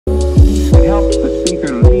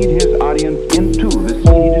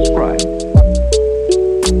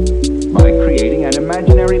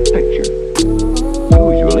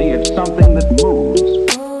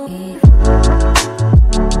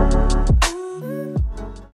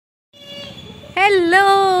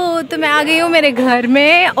तो मैं आ गई हूँ मेरे घर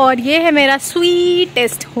में और ये है मेरा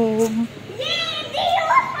स्वीटेस्ट होम।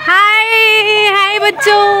 हाय हाय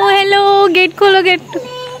बच्चों, हेलो, गेट खोलो, गेट।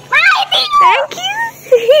 Thank you.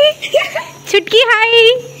 छुटकी हाय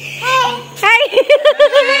हाय।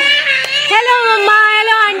 Hello mamma,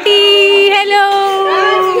 hello aunty, hello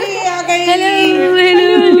hello hello.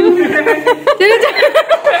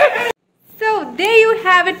 So there you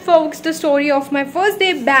have it folks, the story of my first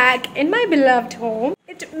day back in my beloved home.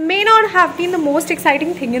 It may not have been the most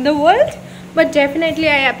exciting thing in the world, but definitely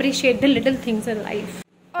I appreciate the little things in life.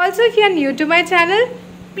 Also, if you are new to my channel,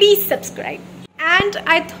 please subscribe. And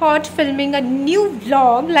I thought filming a new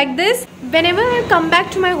vlog like this, whenever I come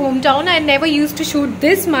back to my hometown, I never used to shoot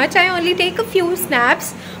this much. I only take a few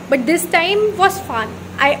snaps, but this time was fun.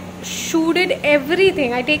 I shooted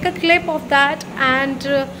everything. I take a clip of that and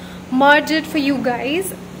merge it for you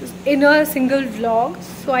guys in a single vlog.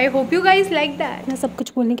 So I hope you guys like that. ना सब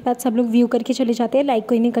कुछ बोलने के बाद सब लोग view करके चले जाते हैं, लाइक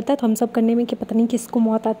कोई नहीं करता, तो हम सब करने में कि पता नहीं किसको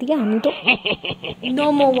मौत आती है। आने तो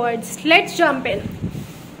No more words. Let's jump in.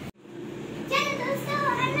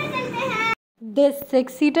 This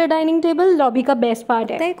 6-सीटर dining table lobby का बेस्ट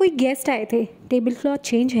पार्ट है। कोई गेस्ट आए थे, टेबल क्लॉथ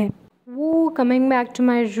चेंज है। वो coming back to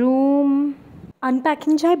my room.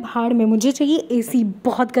 Unpacking चाहे भाड़ में, मुझे चाहिए एसी,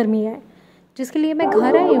 बहुत गर्मी है, जिसके लिए मैं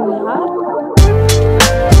घर आई हूँ यार।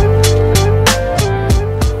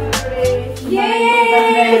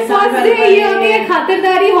 ये फर्स्ट डे ये होती है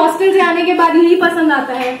खातिरदारी, हॉस्टल से आने के बाद यही पसंद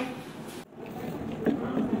आता है।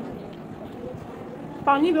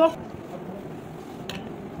 पानी दो,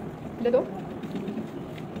 दे दो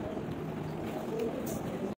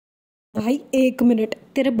भाई। 1 मिनट,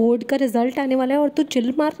 तेरे बोर्ड का रिजल्ट आने वाला है और तू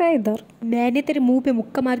चिल मार रहा है इधर। मैंने तेरे मुंह पे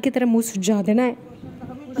मुक्का मार के तेरा मुंह सुझा देना है।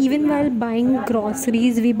 Even while buying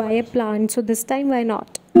groceries, we buy a plant, so this time why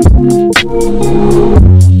not?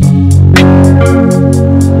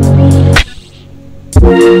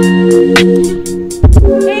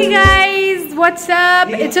 Hey guys, what's up?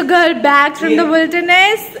 It's a girl back from the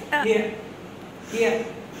wilderness.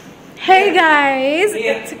 Hey guys.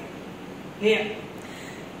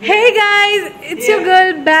 Hey guys, it's your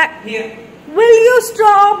girl back. Will you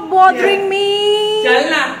stop bothering me?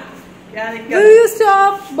 Will you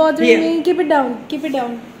stop bothering me? Keep it down. Keep it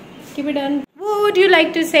down. Keep it down. Would you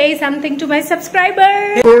like to say something to my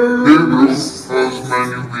subscribers?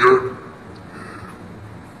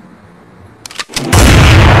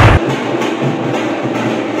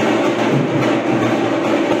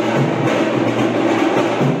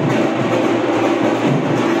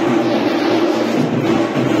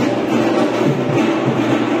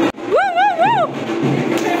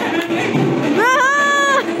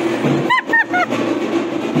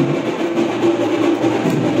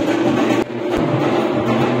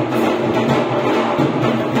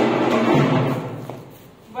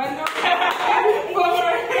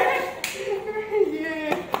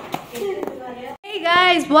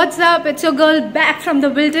 Guys, what's up? It's your girl back from the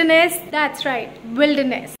wilderness. That's right,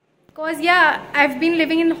 wilderness. Cause yeah, I've been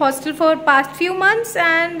living in hostel for past few months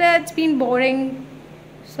and it's been boring.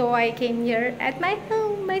 So I came here at my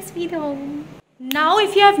home, my sweet home. Now,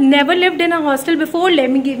 if you have never lived in a hostel before, let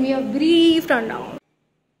me give you a brief rundown.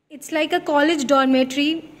 It's like a college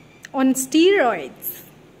dormitory on steroids.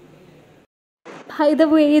 By the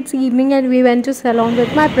way, it's evening and we went to salon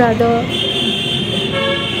with my brother.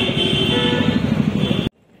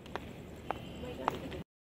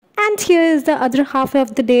 And here is the other half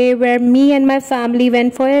of the day where me and my family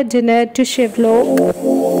went for a dinner to Shivlo.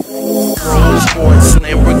 Sports,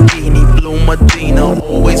 Lamborghini, blue Medina,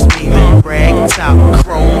 always beaming, rag top,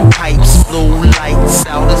 chrome pipes, blue lights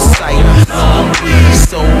out of sight. Long weed,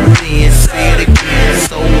 so in, say it again,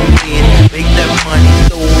 so in, make that money,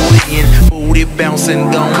 throw it in, booty bouncing,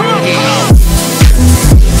 going in.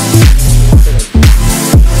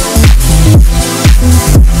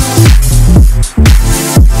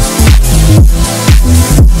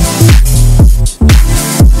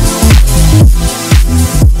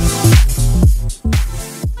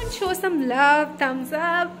 Show some love, thumbs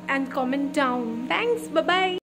up and comment down. Thanks, bye bye.